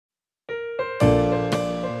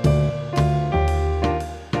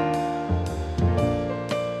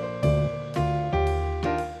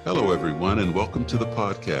everyone, and welcome to the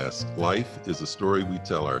podcast, Life is a Story We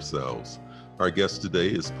Tell Ourselves. Our guest today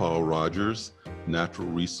is Paul Rogers, natural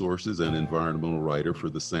resources and environmental writer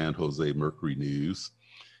for the San Jose Mercury News.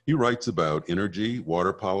 He writes about energy,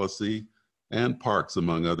 water policy, and parks,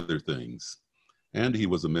 among other things. And he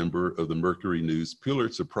was a member of the Mercury News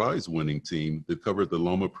Pulitzer Prize-winning team that covered the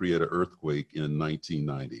Loma Prieta earthquake in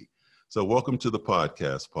 1990. So welcome to the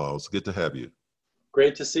podcast, Paul. It's good to have you.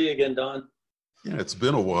 Great to see you again, Don. Yeah, it's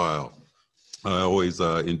been a while. I always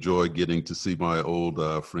enjoy getting to see my old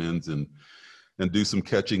friends and do some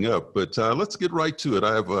catching up. But let's get right to it.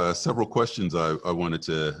 I have several questions I wanted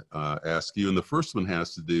to ask you. And the first one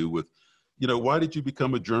has to do with, why did you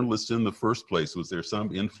become a journalist in the first place? Was there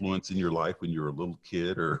some influence in your life when you were a little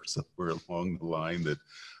kid or somewhere along the line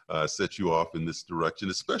that set you off in this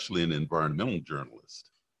direction, especially an environmental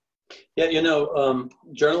journalist? Yeah,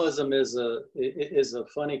 journalism is a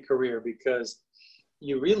funny career because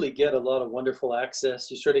you really get a lot of wonderful access.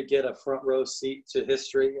 You sort of get a front row seat to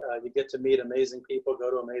history. You get to meet amazing people, go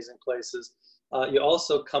to amazing places. You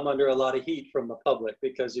also come under a lot of heat from the public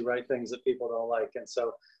because you write things that people don't like. And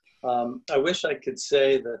so I wish I could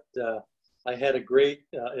say that I had a great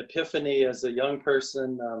epiphany as a young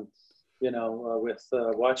person, with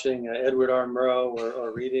watching Edward R. Murrow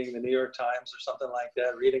or reading the New York Times or something like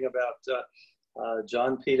that, reading about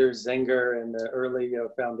John Peter Zenger and the early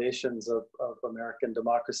foundations of American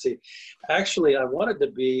democracy. Actually, I wanted to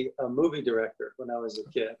be a movie director when I was a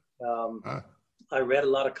kid. I read a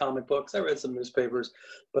lot of comic books. I read some newspapers,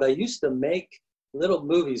 but I used to make little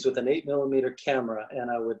movies with an 8mm camera, and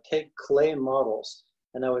I would take clay models,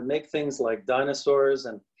 and I would make things like dinosaurs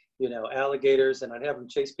and alligators, and I'd have them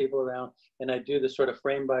chase people around, and I'd do this sort of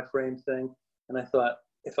frame by frame thing. And I thought,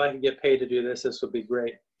 if I could get paid to do this, this would be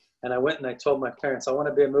great. And I went and I told my parents, I want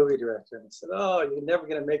to be a movie director. And they said, oh, you're never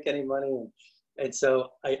going to make any money. And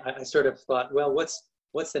so I sort of thought, well, what's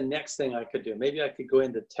the next thing I could do? Maybe I could go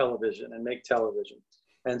into television and make television.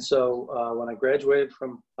 And so when I graduated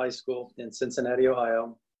from high school in Cincinnati,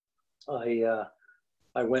 Ohio,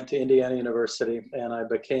 I went to Indiana University and I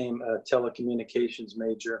became a telecommunications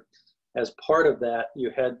major. As part of that,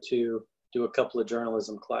 you had to do a couple of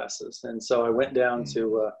journalism classes. And so I went down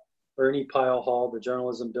to Ernie Pyle Hall, the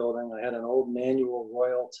journalism building. I had an old manual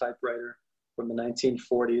Royal typewriter from the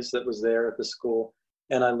 1940s that was there at the school.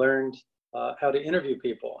 And I learned how to interview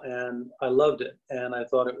people, and I loved it. And I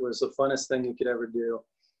thought it was the funnest thing you could ever do.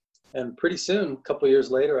 And pretty soon, a couple of years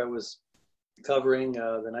later, I was covering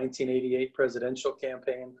the 1988 presidential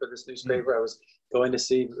campaign for this newspaper. I was going to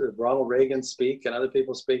see Ronald Reagan speak and other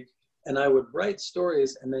people speak. And I would write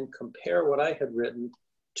stories and then compare what I had written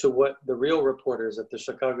to what the real reporters at the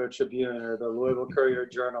Chicago Tribune or the Louisville Courier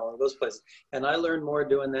Journal or those places. And I learned more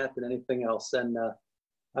doing that than anything else. And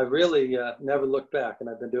I really never looked back. And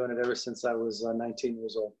I've been doing it ever since I was 19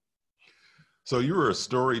 years old. So you were a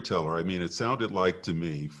storyteller. I mean, it sounded like to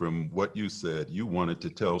me from what you said, you wanted to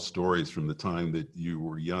tell stories from the time that you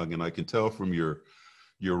were young. And I can tell from your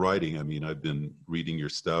writing. I mean, I've been reading your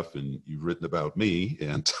stuff and you've written about me,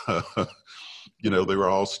 and they were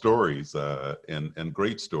all stories and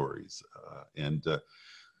great stories. And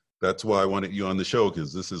that's why I wanted you on the show,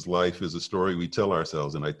 because this is Life is a Story We Tell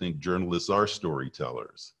Ourselves. And I think journalists are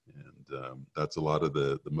storytellers. And that's a lot of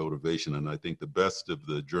the motivation. And I think the best of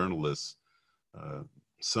the journalists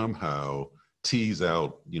somehow tease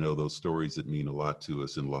out, those stories that mean a lot to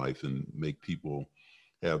us in life and make people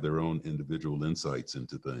have their own individual insights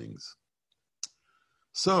into things.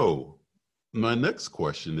 So my next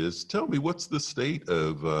question is, tell me, what's the state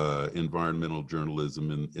of environmental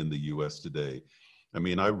journalism in the U.S. today? I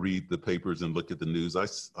mean, I read the papers and look at the news.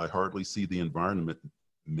 I hardly see the environment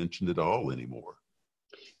mentioned at all anymore.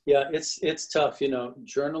 Yeah, it's tough.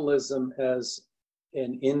 Journalism as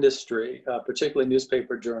an industry, particularly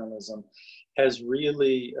newspaper journalism, has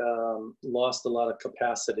really lost a lot of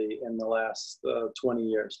capacity in the last 20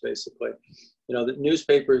 years, basically. The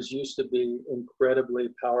newspapers used to be incredibly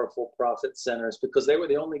powerful profit centers because they were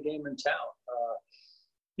the only game in town.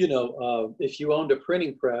 If you owned a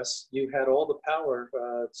printing press, you had all the power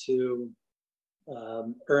to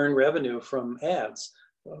earn revenue from ads.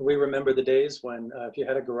 We remember the days when if you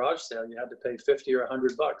had a garage sale, you had to pay $50 or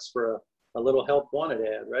 $100 for a little help wanted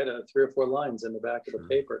ad, right? 3 or 4 lines in the back of the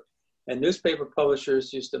paper. And newspaper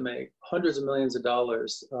publishers used to make hundreds of millions of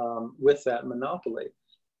dollars with that monopoly.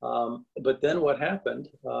 But then what happened,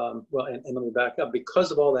 and let me back up,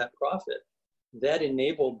 because of all that profit, that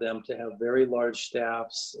enabled them to have very large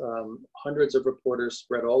staffs, hundreds of reporters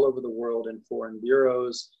spread all over the world in foreign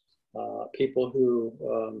bureaus, people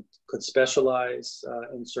who could specialize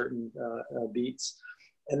in certain beats.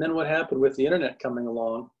 And then what happened with the internet coming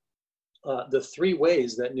along, the three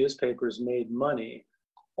ways that newspapers made money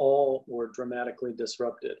all were dramatically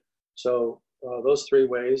disrupted. So those three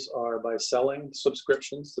ways are by selling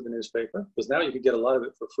subscriptions to the newspaper, because now you can get a lot of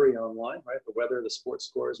it for free online, right? The weather, the sports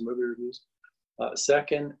scores, movie reviews.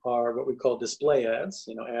 Second are what we call display ads,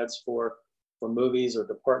 ads for movies or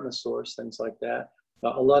department stores, things like that.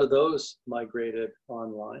 A lot of those migrated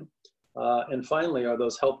online. And finally are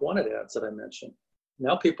those help wanted ads that I mentioned.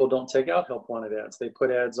 Now people don't take out help wanted ads. They put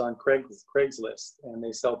ads on Craigslist and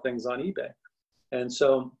they sell things on eBay. And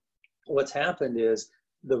so what's happened is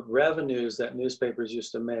the revenues that newspapers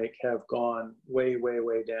used to make have gone way, way,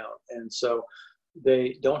 way down. And so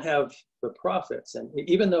they don't have the profits. And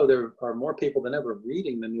even though there are more people than ever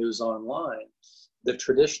reading the news online, the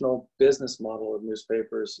traditional business model of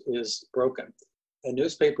newspapers is broken. And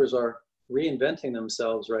newspapers are reinventing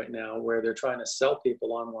themselves right now, where they're trying to sell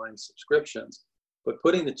people online subscriptions. But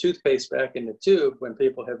putting the toothpaste back in the tube when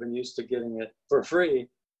people have been used to getting it for free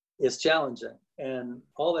is challenging. And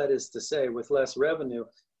all that is to say, with less revenue,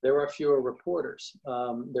 there are fewer reporters.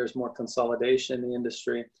 There's more consolidation in the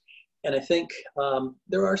industry. And I think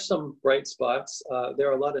there are some bright spots. There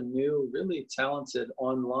are a lot of new, really talented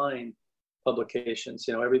online publications,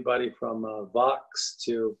 everybody from Vox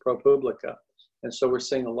to ProPublica. And so we're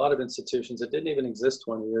seeing a lot of institutions that didn't even exist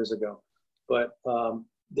 20 years ago. But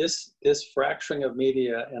this fracturing of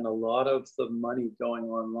media and a lot of the money going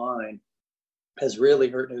online has really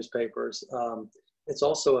hurt newspapers. It's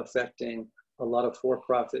also affecting a lot of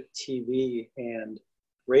for-profit TV and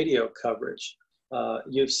radio coverage.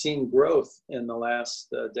 You've seen growth in the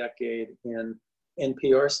last decade in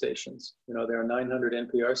NPR stations. There are 900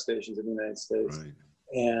 NPR stations in the United States. Right.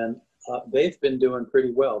 And they've been doing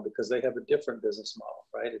pretty well because they have a different business model,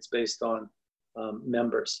 right? It's based on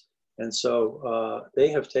members. And so they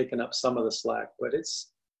have taken up some of the slack, but it's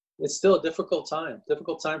still a difficult time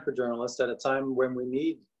for journalists at a time when we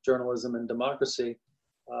need journalism and democracy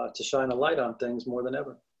to shine a light on things more than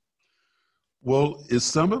ever. Well, does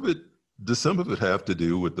some of it have to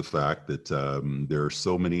do with the fact that there are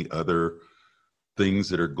so many other things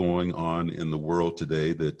that are going on in the world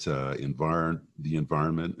today that the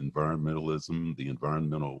environment, environmentalism, the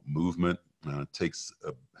environmental movement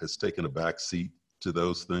has taken a back seat to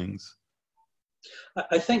those things?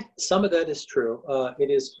 I think some of that is true.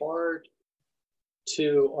 It is hard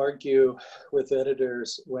to argue with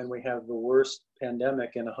editors when we have the worst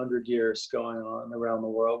pandemic in 100 years going on around the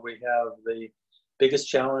world. We have the biggest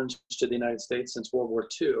challenge to the United States since World War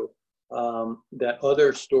II. That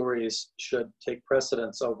other stories should take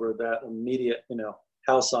precedence over that immediate,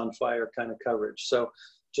 house on fire kind of coverage. So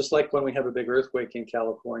just like when we have a big earthquake in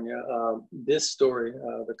California, this story,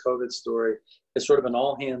 the COVID story, is sort of an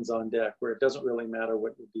all hands on deck where it doesn't really matter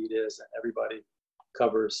what the beat is and everybody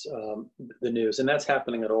covers the news. And that's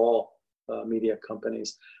happening at all media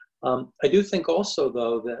companies. I do think also,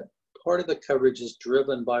 though, that part of the coverage is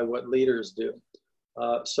driven by what leaders do.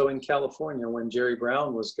 So in California, when Jerry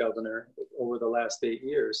Brown was governor over the last 8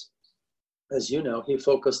 years, as you know, he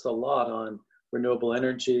focused a lot on renewable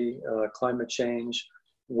energy, climate change,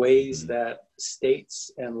 ways that states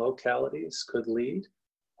and localities could lead.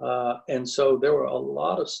 And so there were a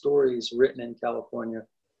lot of stories written in California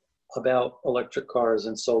about electric cars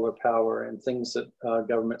and solar power and things that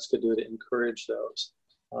governments could do to encourage those.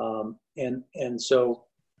 And so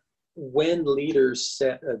when leaders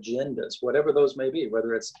set agendas, whatever those may be,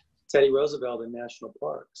 whether it's Teddy Roosevelt in national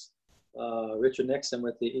parks, Richard Nixon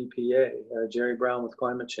with the EPA, Jerry Brown with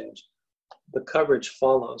climate change, the coverage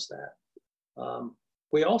follows that.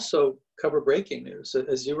 We also cover breaking news.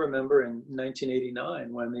 As you remember, in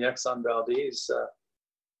 1989, when the Exxon Valdez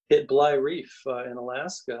hit Bly Reef in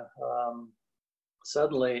Alaska,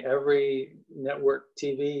 suddenly every network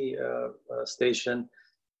TV station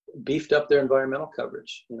beefed up their environmental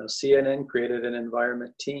coverage. CNN created an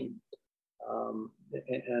environment team,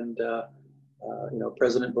 and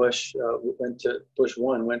President Bush Bush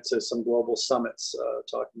 1 went to some global summits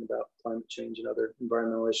talking about climate change and other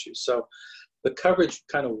environmental issues. So the coverage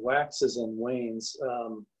kind of waxes and wanes,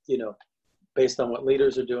 based on what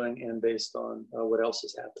leaders are doing and based on what else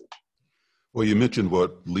is happening. Well, you mentioned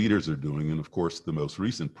what leaders are doing, and of course, the most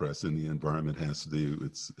recent press in the environment has to do.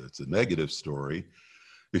 It's a negative story.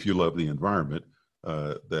 If you love the environment,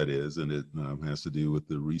 that is, and it has to do with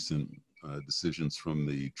the recent decisions from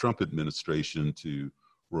the Trump administration to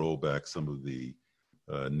roll back some of the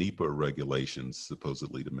NEPA regulations,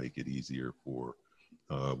 supposedly to make it easier for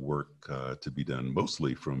work to be done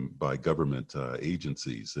mostly by government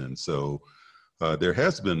agencies. And so there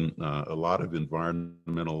has been a lot of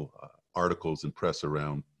environmental articles and press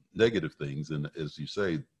around negative things. And as you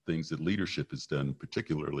say, things that leadership has done,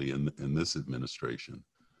 particularly in this administration.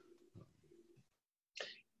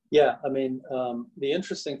 Yeah, I mean, the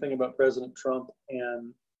interesting thing about President Trump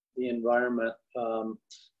and the environment,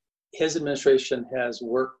 his administration has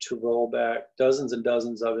worked to roll back dozens and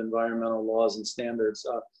dozens of environmental laws and standards,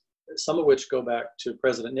 some of which go back to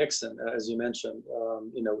President Nixon, as you mentioned.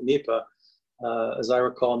 NEPA. As I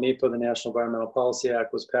recall, NEPA, the National Environmental Policy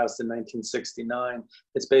Act, was passed in 1969.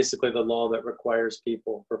 It's basically the law that requires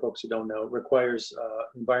people, for folks who don't know, requires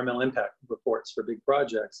environmental impact reports for big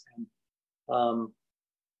projects. And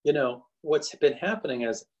what's been happening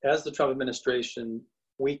as the Trump administration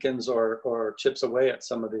weakens or chips away at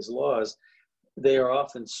some of these laws, they are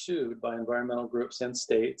often sued by environmental groups and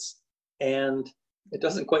states, and it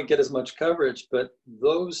doesn't quite get as much coverage, but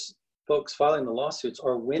those folks filing the lawsuits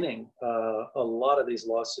are winning a lot of these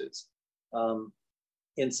lawsuits.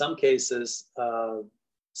 In some cases,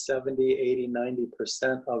 70, 80,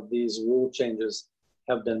 90% of these rule changes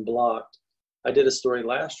have been blocked. I did a story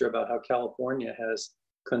last year about how California has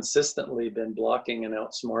consistently been blocking and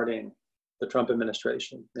outsmarting the Trump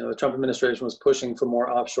administration. The Trump administration was pushing for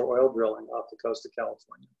more offshore oil drilling off the coast of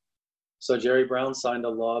California. So Jerry Brown signed a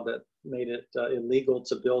law that made it illegal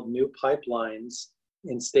to build new pipelines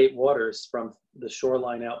in state waters from the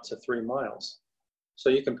shoreline out to 3 miles. So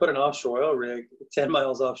you can put an offshore oil rig 10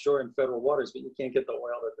 miles offshore in federal waters, but you can't get the oil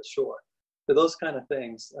to the shore. So those kind of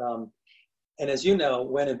things. And as you know,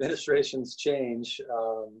 when administrations change,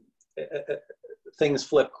 things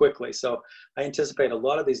flip quickly. So I anticipate a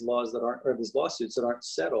lot of these laws that aren't, or these lawsuits that aren't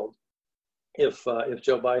settled, if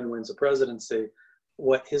Joe Biden wins the presidency,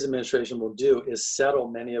 what his administration will do is settle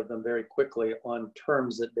many of them very quickly on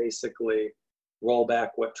terms that basically roll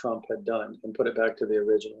back what Trump had done and put it back to the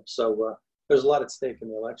original. So there's a lot at stake in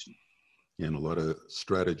the election. And a lot of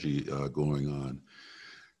strategy going on.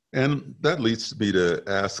 And that leads me to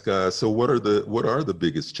ask, so what are the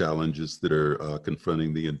biggest challenges that are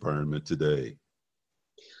confronting the environment today?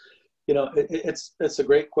 It's a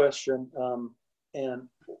great question. And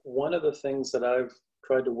one of the things that I've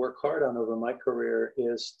tried to work hard on over my career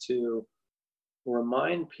is to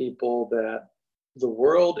remind people that the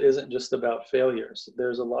world isn't just about failures.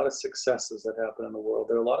 There's a lot of successes that happen in the world.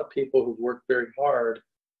 There are a lot of people who've worked very hard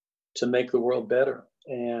to make the world better.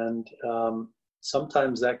 And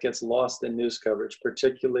sometimes that gets lost in news coverage,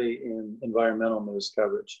 particularly in environmental news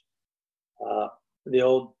coverage. The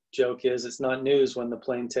old joke is it's not news when the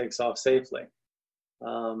plane takes off safely.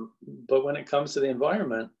 But when it comes to the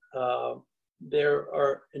environment, there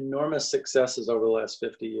are enormous successes over the last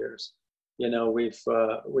 50 years. We've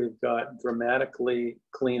got dramatically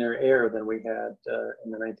cleaner air than we had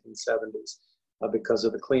in the 1970s because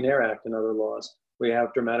of the Clean Air Act and other laws. We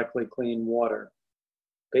have dramatically clean water.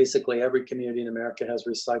 Basically, every community in America has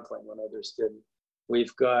recycling when others didn't.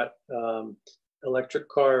 We've got electric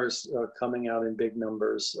cars coming out in big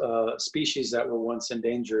numbers. Species that were once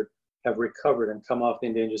endangered have recovered and come off the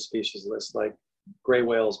endangered species list, like gray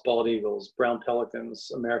whales, bald eagles, brown pelicans,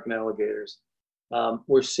 American alligators.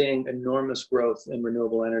 We're seeing enormous growth in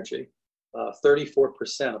renewable energy.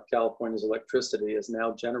 34% of California's electricity is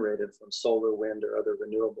now generated from solar, wind, or other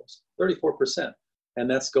renewables. 34%. And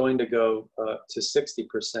that's going to go to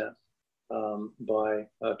 60% by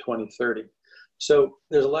 2030. So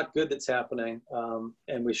there's a lot good that's happening,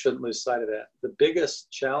 and we shouldn't lose sight of that. The biggest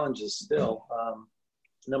challenge is still,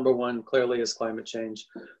 number one, clearly, is climate change.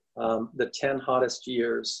 The 10 hottest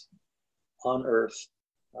years on Earth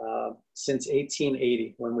since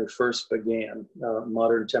 1880, when we first began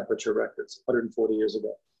modern temperature records, 140 years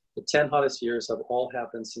ago. The 10 hottest years have all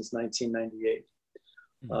happened since 1998.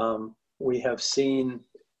 We have seen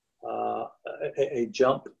a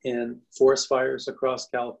jump in forest fires across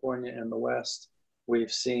California and the West.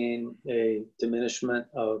 We've seen a diminishment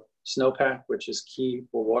of snowpack, which is key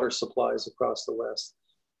for water supplies across the West.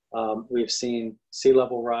 We've seen sea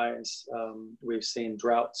level rise. We've seen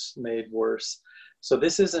droughts made worse. So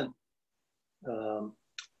this isn't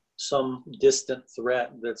some distant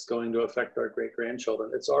threat that's going to affect our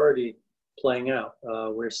great-grandchildren. It's already playing out.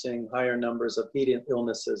 We're seeing higher numbers of heat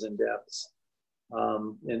illnesses and deaths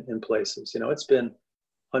in places. It's been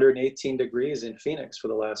 118 degrees in Phoenix for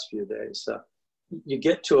the last few days. You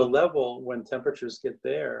get to a level when temperatures get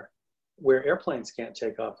there where airplanes can't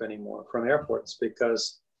take off anymore from airports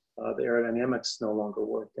because the aerodynamics no longer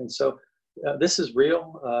work. And so this is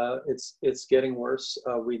real. It's getting worse.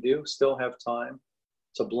 We do still have time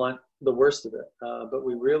to blunt the worst of it, but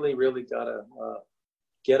we really, really got to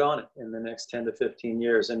get on it in the next 10 to 15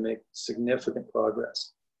 years and make significant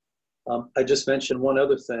progress. I just mentioned one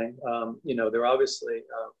other thing. There are obviously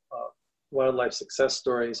wildlife success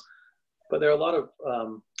stories, but there are a lot of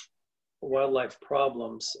wildlife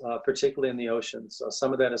problems, particularly in the oceans.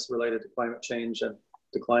 Some of that is related to climate change and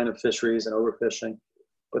decline of fisheries and overfishing.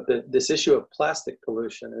 But this issue of plastic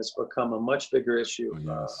pollution has become a much bigger issue,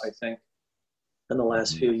 Oh, yes. I think, in the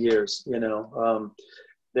last few years.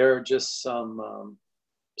 There are just some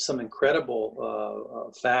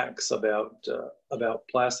incredible facts about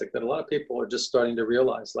plastic that a lot of people are just starting to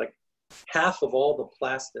realize. Like half of all the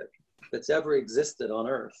plastic that's ever existed on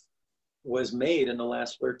Earth was made in the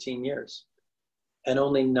last 13 years. And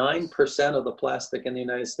only 9% of the plastic in the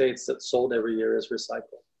United States that's sold every year is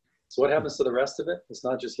recycled. So what happens to the rest of it? It's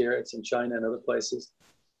not just here, it's in China and other places.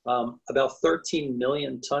 About 13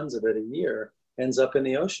 million tons of it a year ends up in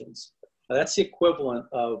the oceans. Now, that's the equivalent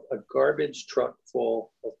of a garbage truck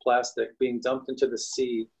full of plastic being dumped into the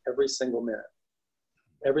sea every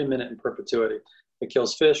minute in perpetuity. It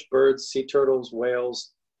kills fish, birds, sea turtles,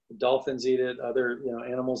 whales, dolphins eat it, other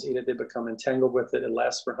animals eat it. They become entangled with it. It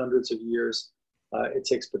lasts for hundreds of years. It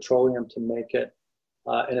takes petroleum to make it.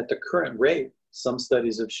 And at the current rate, some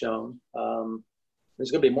studies have shown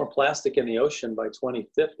there's going to be more plastic in the ocean by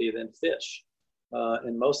 2050 than fish.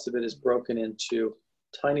 And most of it is broken into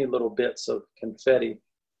tiny little bits of confetti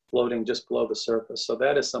floating just below the surface. So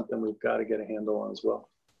that is something we've got to get a handle on as well.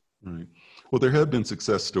 Right. Well, there have been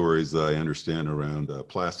success stories, I understand, around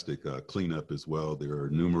plastic cleanup as well. There are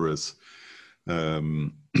numerous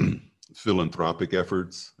philanthropic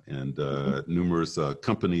efforts, and numerous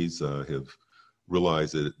companies have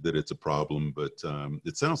realized that it's a problem, but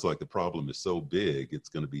it sounds like the problem is so big, it's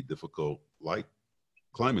going to be difficult, like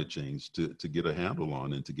climate change, to get a handle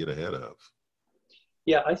on and to get ahead of.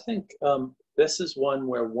 Yeah, I think this is one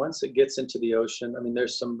where once it gets into the ocean, I mean,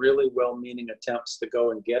 there's some really well-meaning attempts to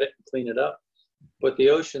go and get it and clean it up, but the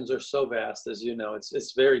oceans are so vast, as you know,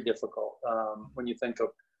 it's very difficult. When you think of,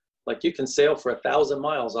 like, you can sail for 1,000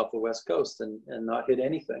 miles off the West Coast and not hit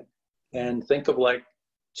anything. And think of like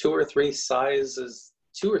two or three Texases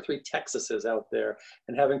out there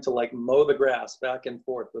and having to like mow the grass back and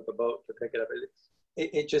forth with a boat to pick it up.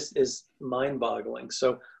 It just is mind-boggling.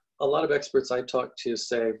 So a lot of experts I talk to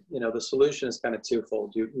say, the solution is kind of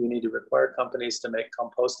twofold. You need to require companies to make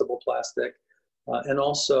compostable plastic, and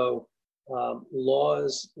also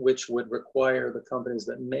laws which would require the companies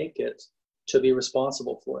that make it to be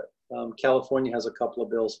responsible for it. California has a couple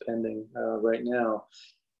of bills pending right now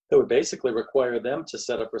that would basically require them to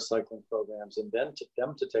set up recycling programs, and then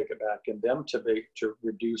them to take it back, and them to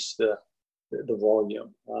reduce the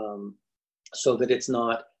volume, so that it's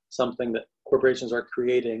not something that corporations are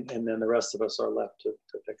creating and then the rest of us are left to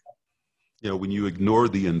pick up. When you ignore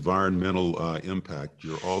the environmental impact,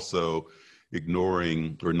 you're also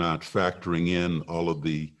ignoring or not factoring in all of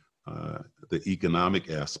the economic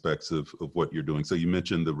aspects of what you're doing. So you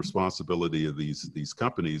mentioned the responsibility of these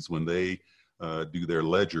companies when they do their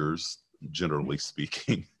ledgers, generally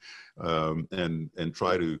speaking, and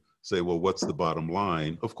try to say, well, what's the bottom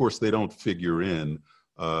line? Of course, they don't figure in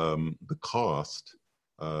the cost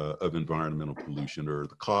of environmental pollution or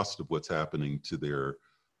the cost of what's happening to their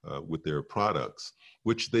with their products,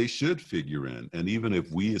 which they should figure in. And even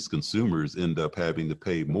if we as consumers end up having to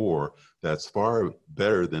pay more, that's far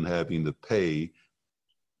better than having to pay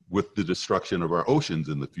with the destruction of our oceans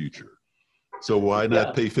in the future. So why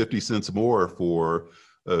not pay 50 cents more for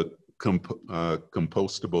a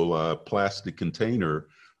compostable plastic container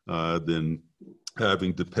than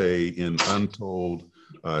having to pay in untold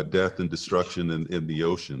death and destruction in the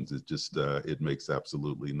oceans? It just it makes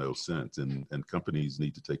absolutely no sense, and companies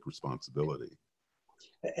need to take responsibility.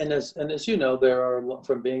 And as you know, there are,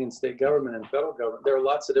 from being in state government and federal government, there are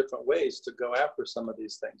lots of different ways to go after some of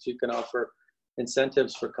these things. You can offer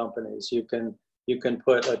incentives for companies. You can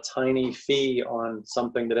put a tiny fee on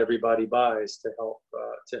something that everybody buys to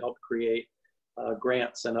help create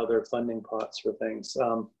grants and other funding pots for things.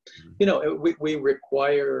 We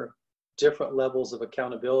require different levels of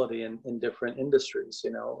accountability in different industries.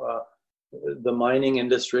 The mining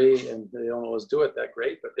industry, and they don't always do it that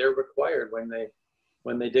great, but they're required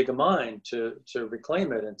when they dig a mine to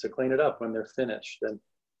reclaim it and to clean it up when they're finished. And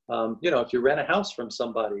if you rent a house from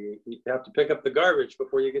somebody, you have to pick up the garbage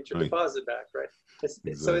before you get your deposit back, right?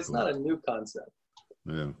 Exactly. So it's not a new concept.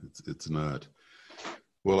 Yeah, it's not.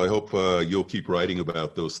 Well, I hope you'll keep writing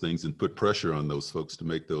about those things and put pressure on those folks to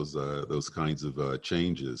make those kinds of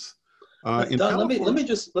changes. Don, let me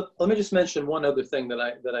just mention one other thing that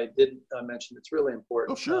I did mention. It's really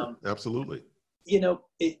important. Oh, sure, absolutely.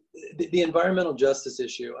 The environmental justice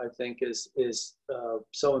issue, I think, is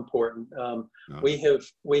so important.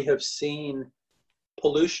 We have seen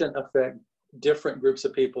pollution affect different groups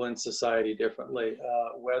of people in society differently,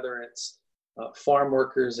 whether it's farm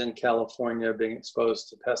workers in California being exposed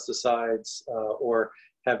to pesticides or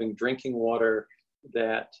having drinking water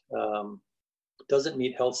that doesn't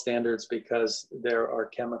meet health standards because there are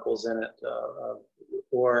chemicals in it,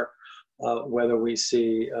 or whether we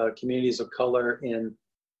see communities of color in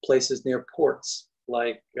places near ports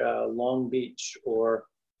like Long Beach or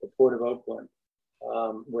the Port of Oakland,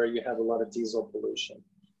 where you have a lot of diesel pollution.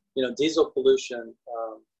 You know, diesel pollution,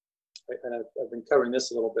 and I've been covering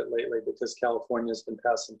this a little bit lately because California has been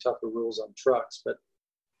passing tougher rules on trucks, but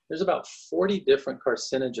there's about 40 different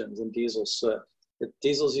carcinogens in diesel soot.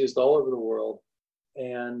 Diesel's used all over the world,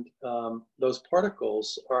 and those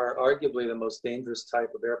particles are arguably the most dangerous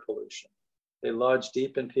type of air pollution. They lodge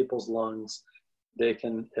deep in people's lungs. They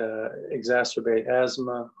can exacerbate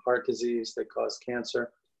asthma, heart disease, they cause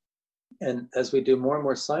cancer. And as we do more and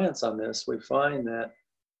more science on this, we find that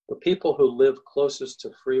the people who live closest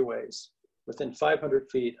to freeways, within 500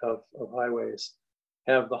 feet of highways,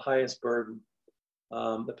 have the highest burden.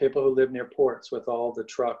 The people who live near ports with all the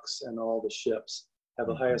trucks and all the ships have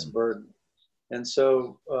the highest burden. And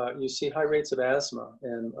so you see high rates of asthma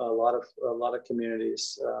in a lot of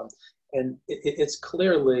communities. And it's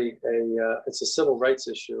clearly it's a civil rights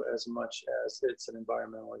issue as much as it's an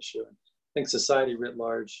environmental issue. And I think society writ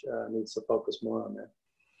large needs to focus more on that.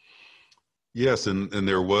 Yes, and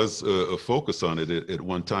there was a focus on it at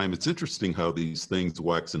one time. It's interesting how these things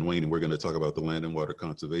wax and wane, and we're going to talk about the Land and Water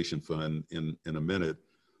Conservation Fund in a minute.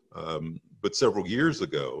 But several years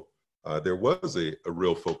ago, there was a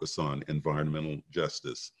real focus on environmental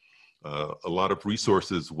justice. A lot of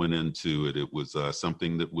resources went into it. It was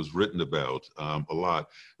something that was written about a lot.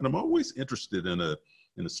 And I'm always interested in a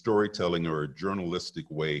storytelling or a journalistic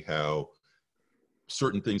way how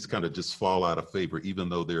certain things kind of just fall out of favor, even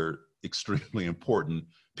though they're extremely important.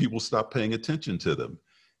 People stop paying attention to them.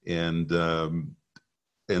 And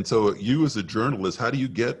so you as a journalist, how do you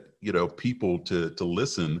get, people to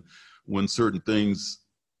listen when certain things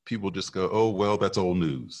people just go, oh, well, that's old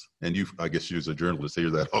news? And I guess you as a journalist hear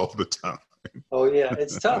that all the time. Oh yeah,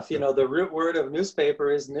 it's tough. The root word of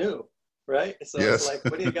newspaper is new, right? So yes. It's like,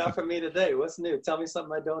 what do you got for me today? What's new? Tell me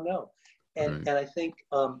something I don't know. And I think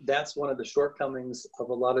that's one of the shortcomings of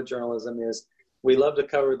a lot of journalism is we love to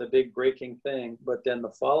cover the big breaking thing, but then the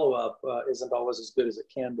follow-up isn't always as good as it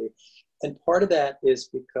can be. And part of that is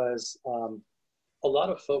because a lot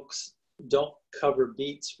of folks don't cover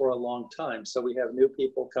beats for a long time. So we have new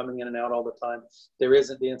people coming in and out all the time. There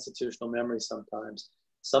isn't the institutional memory sometimes.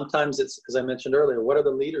 Sometimes it's, as I mentioned earlier, what are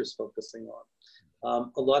the leaders focusing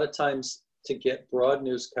on? A lot of times to get broad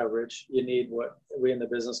news coverage, you need what we in the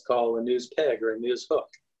business call a news peg or a news hook.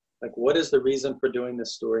 Like, what is the reason for doing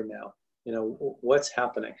this story now? What's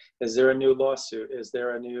happening? Is there a new lawsuit? Is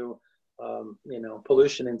there a new,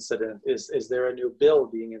 pollution incident? Is there a new bill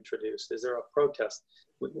being introduced? Is there a protest?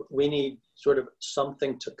 We need sort of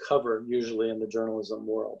something to cover usually in the journalism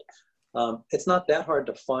world. It's not that hard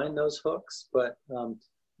to find those hooks, but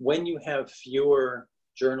when you have fewer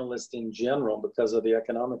journalists in general, because of the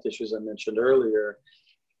economic issues I mentioned earlier,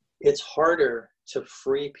 it's harder to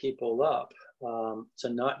free people up to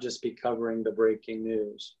not just be covering the breaking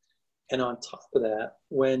news. And on top of that,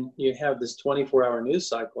 when you have this 24-hour news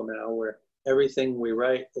cycle now where everything we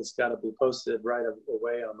write has got to be posted right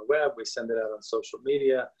away on the web, we send it out on social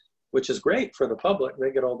media, which is great for the public.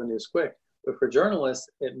 They get all the news quick. But for journalists,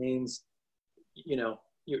 it means,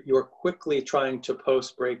 you're quickly trying to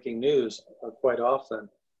post breaking news quite often,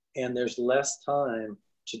 and there's less time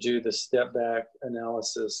to do the step back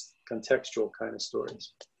analysis, contextual kind of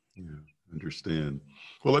stories. Yeah. Understand.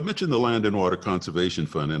 Well, I mentioned the Land and Water Conservation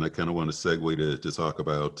Fund, and I kind of want to segue to talk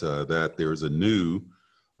about that. There's a new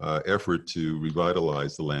effort to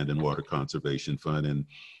revitalize the Land and Water Conservation Fund, and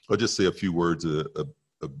I'll just say a few words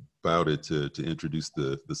about it to introduce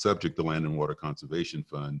the subject. The Land and Water Conservation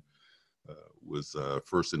Fund was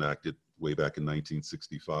first enacted way back in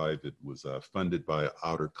 1965. It was funded by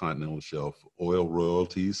Outer Continental Shelf oil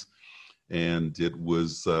royalties, and it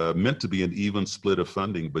was meant to be an even split of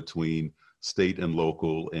funding between state and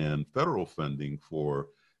local and federal funding for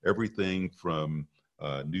everything from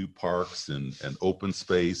new parks and open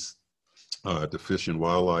space to fish and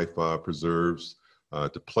wildlife preserves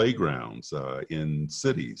to playgrounds in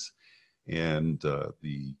cities. And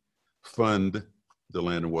the fund, the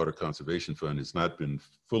Land and Water Conservation Fund, has not been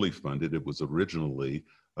fully funded. It was originally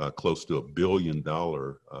close to $1 billion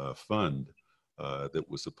fund that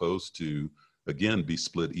was supposed to, again, be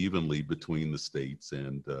split evenly between the states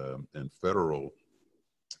and federal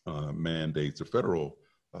mandates or federal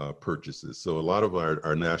purchases. So a lot of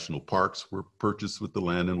our national parks were purchased with the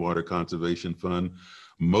Land and Water Conservation Fund.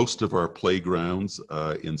 Most of our playgrounds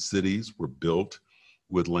in cities were built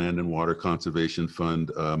with Land and Water Conservation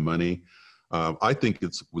Fund money. I think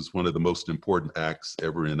it was one of the most important acts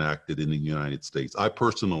ever enacted in the United States. I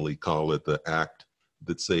personally call it the act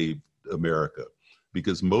that saved America,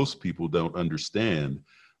 because most people don't understand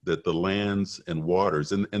that the lands and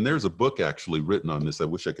waters, and there's a book actually written on this. I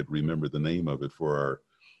wish I could remember the name of it for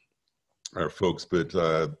our folks, but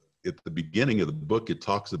at the beginning of the book, it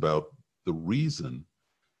talks about the reason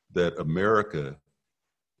that America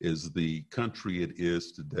is the country it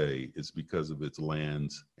is today is because of its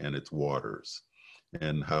lands and its waters,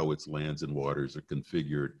 and how its lands and waters are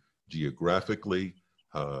configured geographically,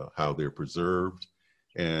 how they're preserved.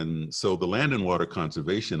 And so the Land and Water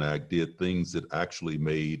Conservation Act did things that actually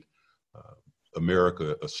made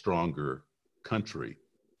America a stronger country.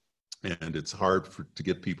 And it's hard to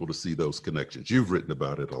get people to see those connections. You've written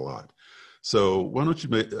about it a lot. So why don't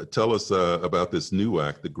you tell us about this new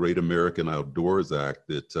act, the Great American Outdoors Act,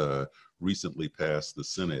 that recently passed the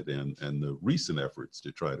Senate, and the recent efforts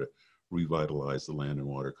to try to revitalize the Land and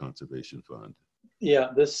Water Conservation Fund. Yeah,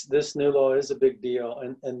 this new law is a big deal.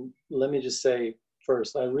 And let me just say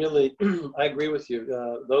first, I really, I agree with you.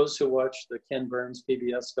 Those who watched the Ken Burns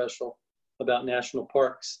PBS special about national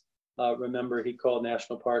parks, remember he called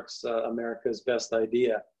national parks America's best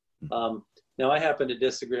idea. Now, I happen to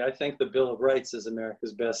disagree. I think the Bill of Rights is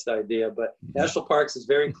America's best idea, but national parks is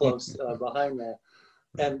very close behind that.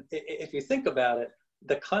 And if you think about it,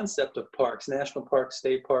 the concept of parks, national parks,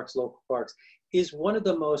 state parks, local parks, is one of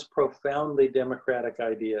the most profoundly democratic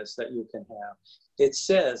ideas that you can have. It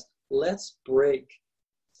says, let's break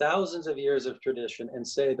thousands of years of tradition and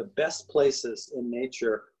say the best places in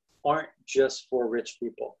nature aren't just for rich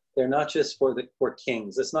people. They're not just for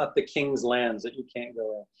kings. It's not the king's lands that you can't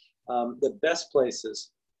go in. The best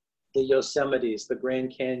places, the Yosemites, the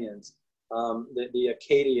Grand Canyons, the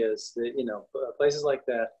Acadias, places like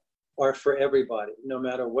that are for everybody, no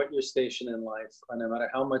matter what your station in life, or no matter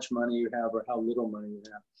how much money you have or how little money you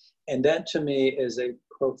have. And that, to me, is a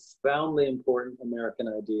profoundly important American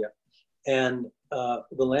idea. And the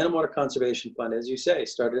Land and Water Conservation Fund, as you say,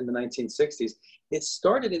 started in the 1960s. It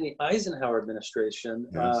started in the Eisenhower administration,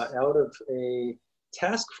 out of a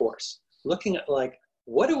task force looking at, like,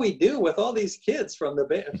 what do we do with all these kids from the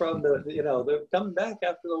coming back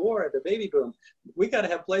after the war, the baby boom? We got to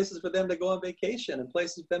have places for them to go on vacation and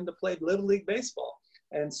places for them to play Little League baseball.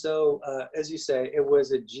 And so, as you say, it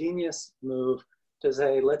was a genius move to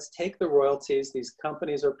say, let's take the royalties these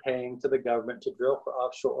companies are paying to the government to drill for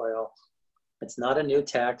offshore oil. It's not a new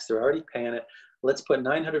tax. They're already paying it. Let's put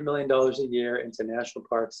 $900 million a year into national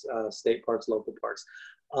parks, state parks, local parks.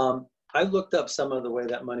 I looked up some of the way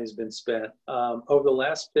that money's been spent. Over the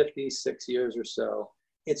last 56 years or so,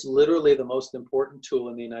 it's literally the most important tool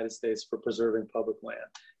in the United States for preserving public land.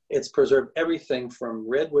 It's preserved everything from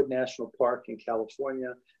Redwood National Park in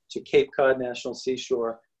California to Cape Cod National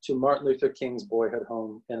Seashore to Martin Luther King's boyhood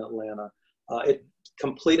home in Atlanta. It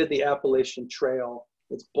completed the Appalachian Trail.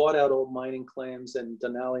 It's bought out old mining claims in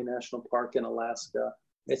Denali National Park in Alaska.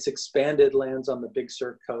 It's expanded lands on the Big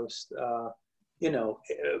Sur coast.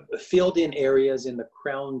 Filled-in areas in the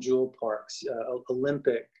crown jewel parks,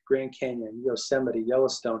 Olympic, Grand Canyon, Yosemite,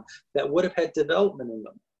 Yellowstone, that would have had development in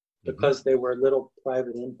them because they were little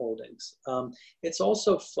private inholdings. It's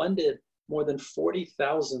also funded more than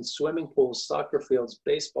 40,000 swimming pools, soccer fields,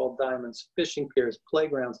 baseball diamonds, fishing piers,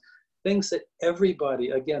 playgrounds, things that everybody,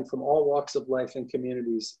 again, from all walks of life and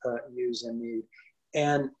communities use and need.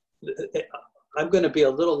 And I'm going to be a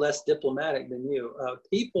little less diplomatic than you.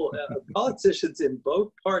 Politicians in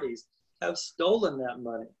both parties have stolen that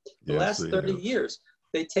money. The last 30 years,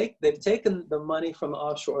 they've taken the money from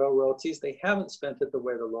offshore oil royalties. They haven't spent it the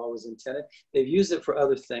way the law was intended. They've used it for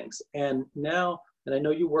other things. And now, and I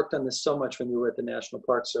know you worked on this so much when you were at the National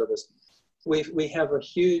Park Service, we have a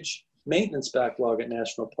huge maintenance backlog at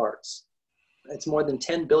national parks. It's more than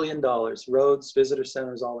 $10 billion, roads, visitor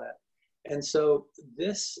centers, all that. And so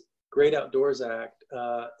this Great Outdoors Act,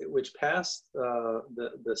 which passed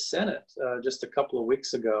the Senate just a couple of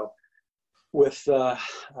weeks ago with, I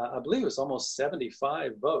believe it was almost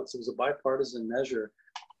 75 votes. It was a bipartisan measure,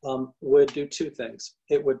 would do two things.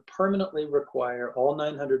 It would permanently require all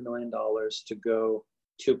 $900 million to go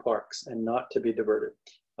to parks and not to be diverted,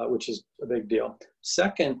 which is a big deal.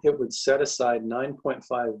 Second, it would set aside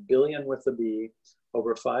 $9.5 billion with a B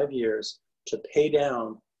over 5 years to pay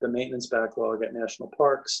down the maintenance backlog at national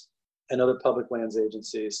parks and other public lands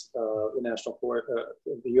agencies, the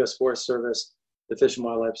U.S. Forest Service, the Fish and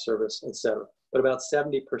Wildlife Service, et cetera. but about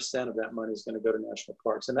 70% of that money is going to go to national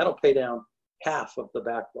parks, and that'll pay down half of the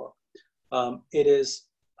backlog. It is,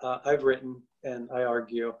 I've written and I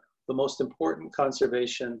argue, the most important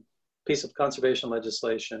piece of conservation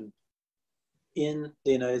legislation in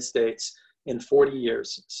the United States in 40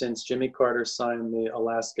 years, since Jimmy Carter signed the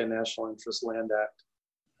Alaska National Interest Land Act,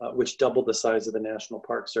 which doubled the size of the National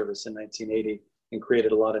Park Service in 1980 and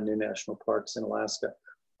created a lot of new national parks in Alaska.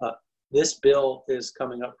 This bill is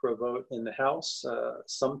coming up for a vote in the House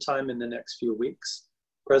sometime in the next few weeks.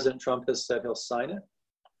 President Trump has said he'll sign it.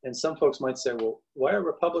 And some folks might say, well, why are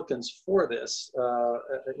Republicans for this?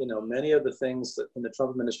 Many of the things that in the Trump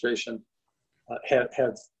administration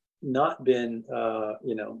have not been,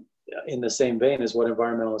 in the same vein as what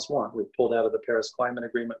environmentalists want. We've pulled out of the Paris Climate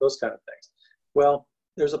Agreement, those kind of things. Well,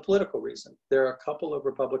 there's a political reason. There are a couple of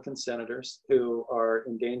Republican senators who are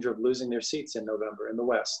in danger of losing their seats in November in the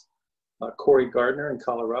West. Cory Gardner in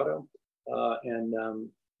Colorado and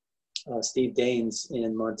Steve Daines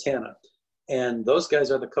in Montana. And those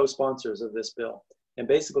guys are the co-sponsors of this bill. And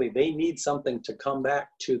basically they need something to come back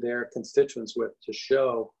to their constituents with to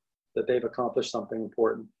show that they've accomplished something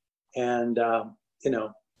important. And,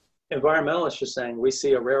 environmentalists are saying, we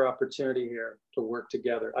see a rare opportunity here to work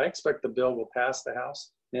together. I expect the bill will pass the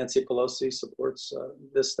House. Nancy Pelosi supports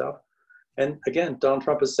this stuff. And again, Donald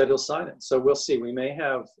Trump has said he'll sign it. So we'll see. We may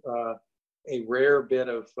have a rare bit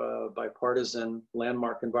of bipartisan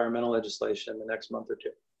landmark environmental legislation in the next month or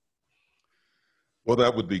two. Well,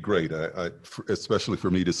 that would be great, especially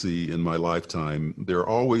for me to see in my lifetime. There are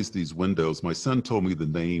always these windows. My son told me the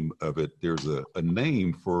name of it. There's a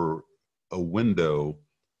name for a window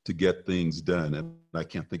to get things done, and I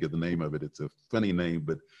can't think of the name of it. It's a funny name,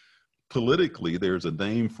 but politically, there's a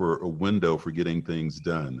name for a window for getting things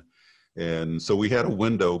done. And so we had a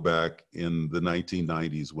window back in the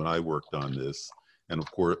 1990s when I worked on this, and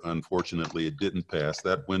of course, unfortunately, it didn't pass.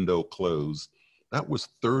 That window closed. That was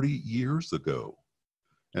 30 years ago.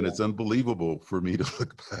 And it's unbelievable for me to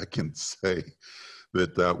look back and say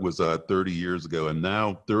that that was 30 years ago. And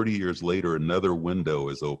now 30 years later, another window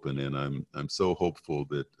is open. And I'm so hopeful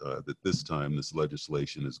that that this time this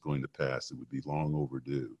legislation is going to pass. It would be long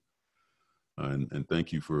overdue. And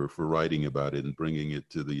thank you for writing about it and bringing it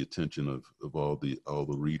to the attention of all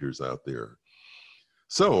the readers out there.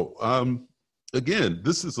 So again,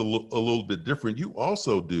 this is a little bit different. You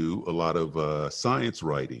also do a lot of science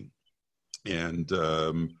writing. And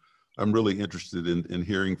I'm really interested in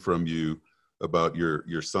hearing from you about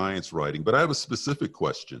your science writing, but I have a specific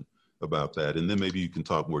question about that. And then maybe you can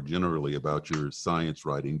talk more generally about your science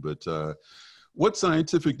writing, but what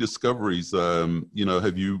scientific discoveries,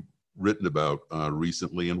 have you written about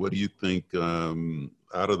recently? And what do you think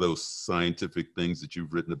out of those scientific things that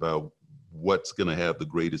you've written about, what's going to have the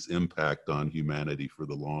greatest impact on humanity for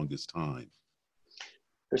the longest time?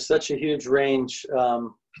 There's such a huge range,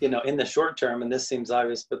 in the short term, and this seems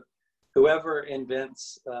obvious, but whoever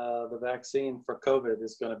invents the vaccine for COVID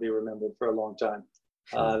is going to be remembered for a long time.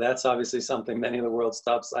 Sure. That's obviously something many of the world's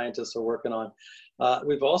top scientists are working on.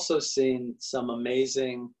 We've also seen some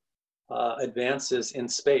amazing advances in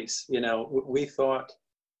space. We thought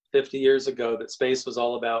 50 years ago that space was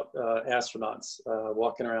all about astronauts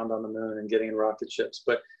walking around on the moon and getting in rocket ships.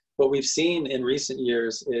 But what we've seen in recent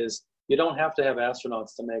years is you don't have to have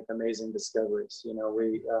astronauts to make amazing discoveries.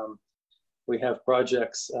 We have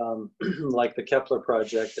projects like the Kepler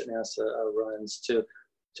project that NASA runs to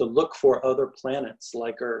look for other planets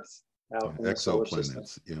like Earth out in the solar system.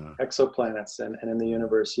 Exoplanets and in the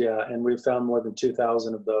universe, and we've found more than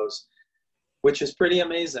 2,000 of those, which is pretty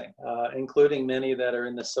amazing, including many that are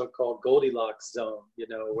in the so-called Goldilocks zone,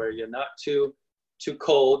 where you're not too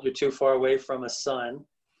cold, you're too far away from a sun,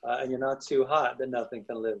 and you're not too hot that nothing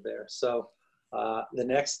can live there. So the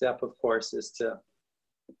next step, of course, is to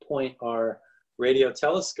point our radio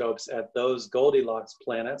telescopes at those Goldilocks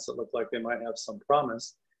planets that look like they might have some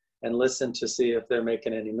promise and listen to see if they're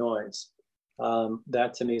making any noise.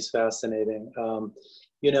 That to me is fascinating. On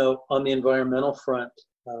the environmental front,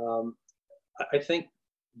 I think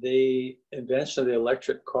the invention of the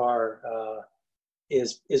electric car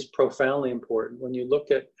is profoundly important when you look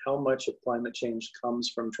at how much of climate change comes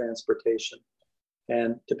from transportation.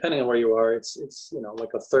 And depending on where you are, it's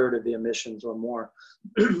like a third of the emissions or more.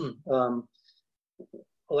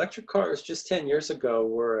 Electric cars just 10 years ago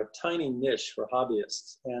were a tiny niche for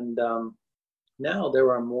hobbyists. And now there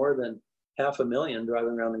are more than 500,000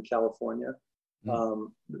 driving around in California.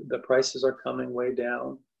 The prices are coming way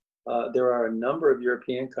down. There are a number of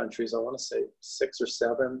European countries, I want to say 6 or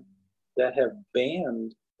 7, that have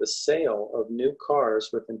banned the sale of new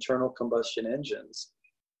cars with internal combustion engines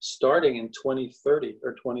starting in 2030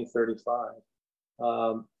 or 2035.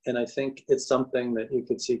 And I think it's something that you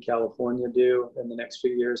could see California do in the next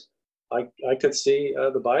few years. I could see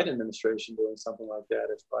the Biden administration doing something like that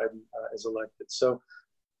if Biden is elected. So,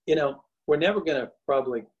 we're never going to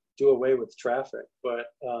probably do away with traffic,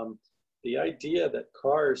 but the idea that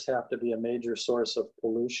cars have to be a major source of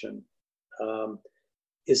pollution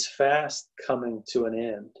is fast coming to an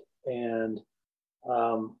end. And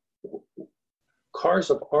cars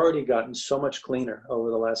have already gotten so much cleaner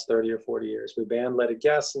over the last 30 or 40 years. We banned leaded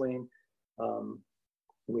gasoline.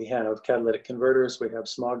 We have catalytic converters. We have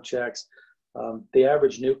smog checks. The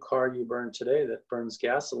average new car you burn today that burns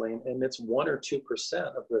gasoline emits 1 or 2%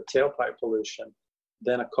 of the tailpipe pollution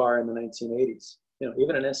than a car in the 1980s,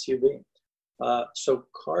 even an SUV. So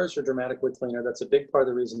cars are dramatically cleaner. That's a big part of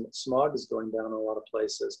the reason that smog is going down in a lot of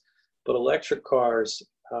places. But electric cars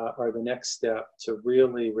are the next step to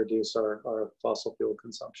really reduce our fossil fuel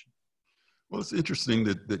consumption. Well, it's interesting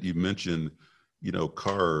that you mentioned,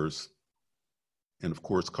 cars. And of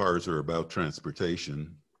course, cars are about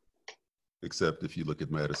transportation, except if you look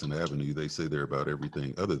at Madison Avenue, they say they're about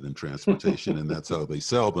everything other than transportation, and that's how they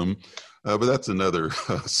sell them. But that's another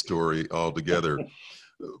story altogether.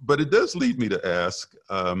 But it does lead me to ask,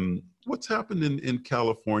 what's happened in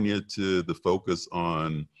California to the focus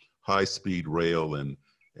on high-speed rail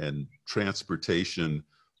and transportation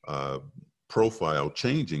profile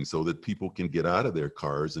changing so that people can get out of their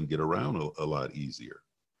cars and get around a lot easier?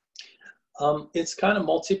 It's kind of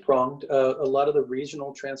multi-pronged. A lot of the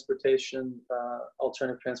regional transportation,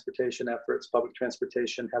 alternative transportation efforts, public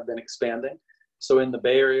transportation have been expanding. So in the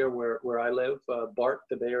Bay Area where I live, BART,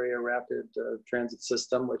 the Bay Area Rapid Transit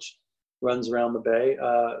System, which runs around the Bay,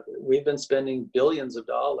 we've been spending billions of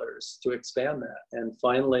dollars to expand that. And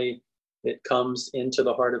finally, it comes into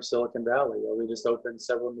the heart of Silicon Valley, where we just opened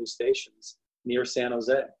several new stations near San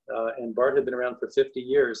Jose. And BART had been around for 50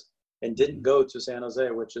 years and didn't go to San Jose,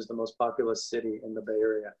 which is the most populous city in the Bay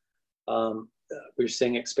Area. We're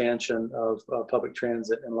seeing expansion of public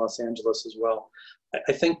transit in Los Angeles as well.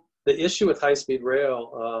 I think the issue with high-speed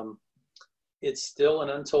rail, it's still an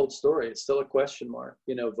untold story. It's still a question mark.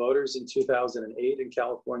 Voters in 2008 in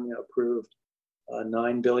California approved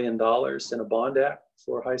 $9 billion in a bond act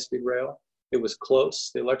for high-speed rail. It was close.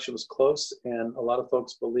 The election was close, and a lot of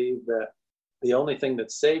folks believe that the only thing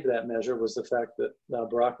that saved that measure was the fact that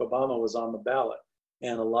Barack Obama was on the ballot.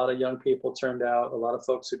 And a lot of young people turned out, a lot of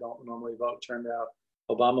folks who don't normally vote turned out.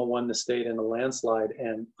 Obama won the state in a landslide,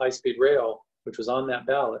 and high-speed rail, which was on that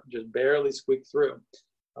ballot, just barely squeaked through.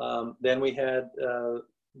 Then we had a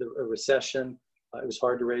recession. It was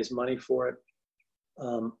hard to raise money for it.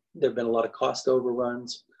 There have been a lot of cost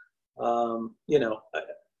overruns. Governor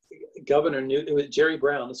Newsom, it was Jerry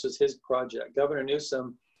Brown, this was his project. Governor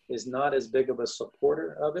Newsom is not as big of a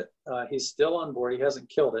supporter of it. He's still on board. He hasn't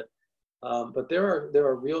killed it. But there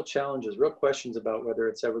are real challenges, real questions about whether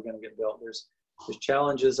it's ever going to get built. There's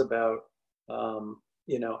challenges about,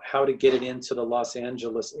 how to get it into the Los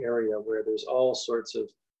Angeles area where there's all sorts of,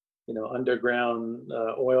 underground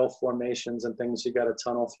oil formations and things you got to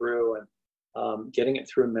tunnel through, and getting it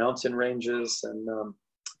through mountain ranges. And,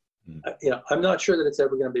 I'm not sure that it's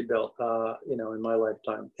ever going to be built, in my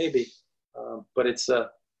lifetime, maybe. But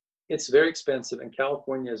it's very expensive, and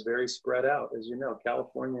California is very spread out. As you know,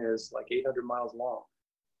 California is like 800 miles long.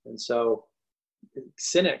 And so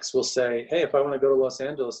cynics will say, hey, if I want to go to Los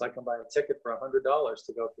Angeles, I can buy a ticket for $100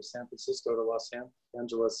 to go from San Francisco to Los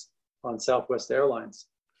Angeles on Southwest Airlines.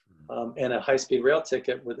 And a high-speed rail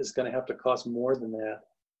ticket is going to have to cost more than that,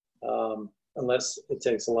 unless it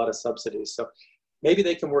takes a lot of subsidies. So maybe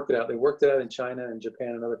they can work it out. They worked it out in China and Japan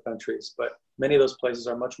and other countries, but many of those places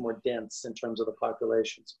are much more dense in terms of the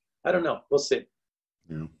populations. I don't know. We'll see.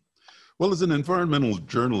 Yeah. Well, as an environmental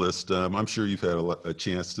journalist, I'm sure you've had a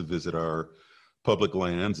chance to visit our public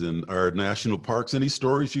lands and our national parks. Any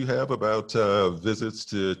stories you have about visits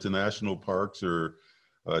to national parks or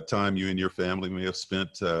time you and your family may have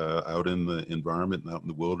spent out in the environment and out in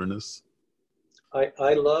the wilderness?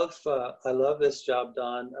 I love this job,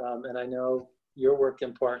 Don, and I know your work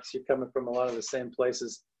in parks. You're coming from a lot of the same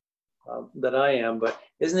places that I am, but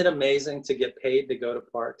isn't it amazing to get paid to go to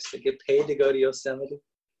parks, to get paid to go to Yosemite,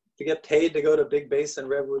 to get paid to go to Big Basin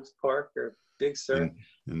Redwoods Park or Big Sur?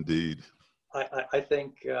 Indeed. I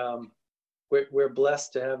think we're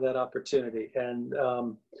blessed to have that opportunity. And,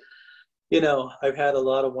 I've had a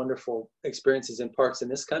lot of wonderful experiences in parks in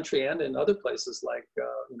this country and in other places like,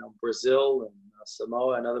 Brazil and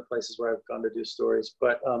Samoa and other places where I've gone to do stories.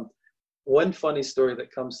 But one funny story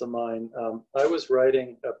that comes to mind, I was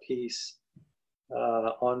writing a piece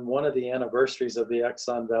on one of the anniversaries of the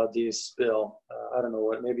Exxon Valdez spill. I don't know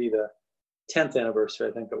what, maybe the 10th anniversary,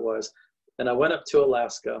 I think it was. And I went up to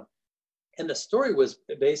Alaska. And the story was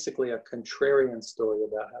basically a contrarian story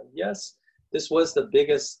about how, yes, this was the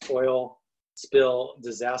biggest oil spill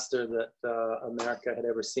disaster that America had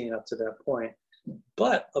ever seen up to that point.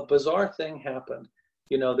 But a bizarre thing happened.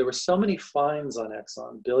 You know, there were so many fines on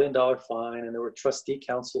Exxon, $1 billion fine, and there were trustee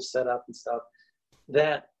councils set up and stuff,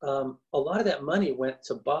 that a lot of that money went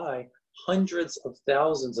to buy hundreds of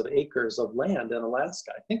thousands of acres of land in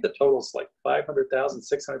Alaska. I think the total is like 500,000,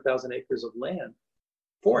 600,000 acres of land,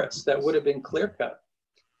 forests that would have been clear cut.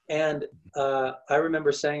 And I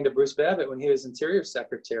remember saying to Bruce Babbitt when he was Interior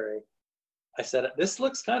Secretary, I said, this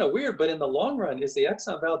looks kind of weird, but in the long run, is the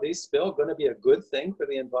Exxon Valdez spill going to be a good thing for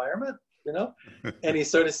the environment? You know? And he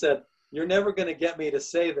sort of said, you're never going to get me to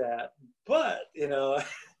say that. But, you know,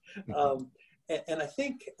 and I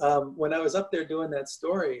think when I was up there doing that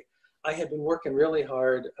story, I had been working really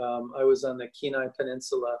hard. I was on the Kenai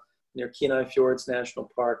Peninsula near Kenai Fjords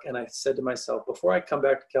National Park. And I said to myself, before I come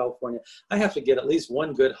back to California, I have to get at least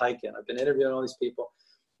one good hike in. I've been interviewing all these people.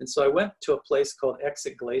 And so I went to a place called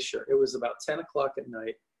Exit Glacier. It was about 10 o'clock at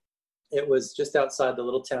night. It was just outside the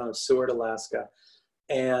little town of Seward, Alaska.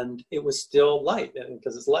 And it was still light,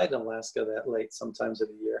 because it's light in Alaska that late sometimes of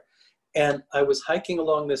the year. And I was hiking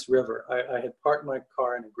along this river. I had parked my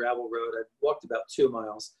car in a gravel road. I walked about 2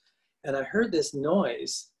 miles. And I heard this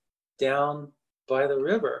noise down by the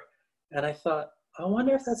river. And I thought, I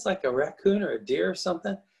wonder if that's like a raccoon or a deer or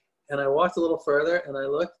something. And I walked a little further and I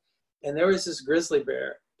looked, and there was this grizzly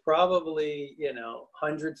bear, probably,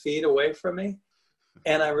 100 feet away from me.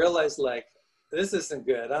 And I realized, like, this isn't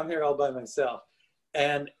good. I'm here all by myself.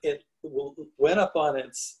 And it went up on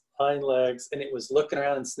its hind legs, and it was looking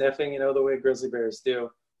around and sniffing, the way grizzly bears do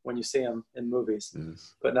when you see them in movies,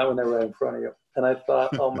 yes, but not when they're right in front of you. And I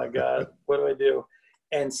thought, oh my God, what do I do?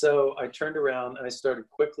 And so I turned around and I started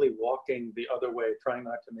quickly walking the other way, trying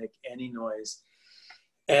not to make any noise.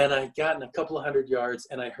 And I got in a couple of 100 yards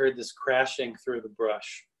and I heard this crashing through the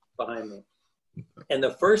brush behind me. And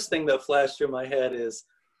the first thing that flashed through my head is,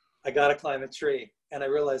 I got to climb a tree. And I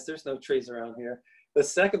realized there's no trees around here. The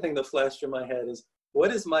second thing that flashed through my head is,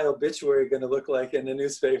 what is my obituary going to look like in the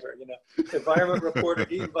newspaper? Environment reporter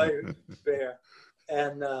eaten by a bear.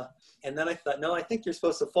 And then I thought, no, I think you're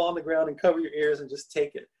supposed to fall on the ground and cover your ears and just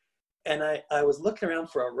take it. And I was looking around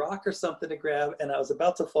for a rock or something to grab, and I was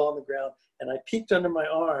about to fall on the ground, and I peeked under my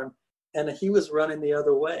arm, and he was running the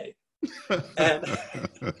other way. And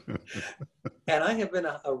I have been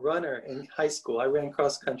a runner in high school. I ran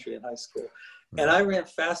cross country in high school. And I ran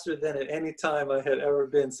faster than at any time I had ever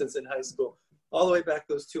been since in high school, all the way back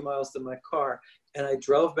those 2 miles to my car. And I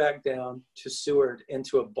drove back down to Seward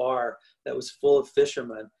into a bar that was full of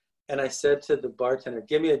fishermen. And I said to the bartender,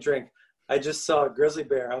 give me a drink. I just saw a grizzly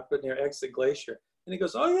bear up near Exit Glacier. And he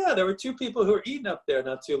goes, oh yeah, there were 2 people who were eaten up there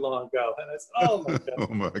not too long ago. And I said, oh my God.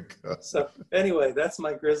 Oh my God. So anyway, that's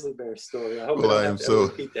my grizzly bear story. I hope I don't have to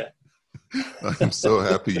repeat that. I'm so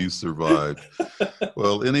happy you survived.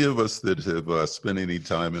 Well, any of us that have spent any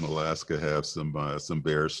time in Alaska have some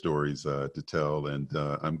bear stories to tell, and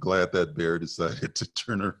I'm glad that bear decided to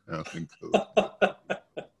turn around and go.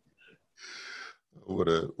 What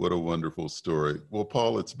a wonderful story. Well,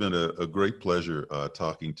 Paul, it's been a great pleasure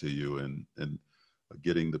talking to you and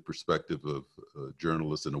getting the perspective of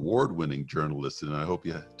journalists, an award-winning journalist, and I hope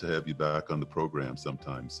to have you back on the program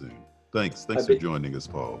sometime soon. Thanks for joining us,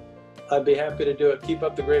 Paul. I'd be happy to do it. Keep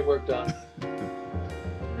up the great work, Don.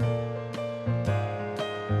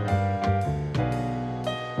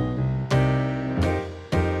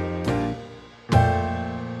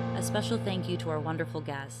 A special thank you to our wonderful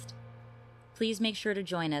guest. Please make sure to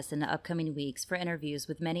join us in the upcoming weeks for interviews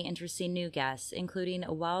with many interesting new guests, including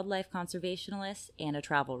a wildlife conservationist and a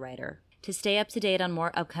travel writer. To stay up to date on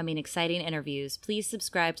more upcoming exciting interviews, please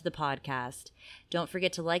subscribe to the podcast. Don't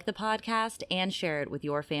forget to like the podcast and share it with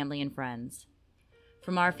your family and friends.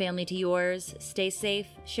 From our family to yours, stay safe,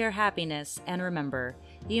 share happiness, and remember,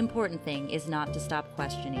 the important thing is not to stop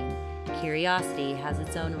questioning. Curiosity has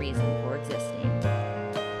its own reason for existing.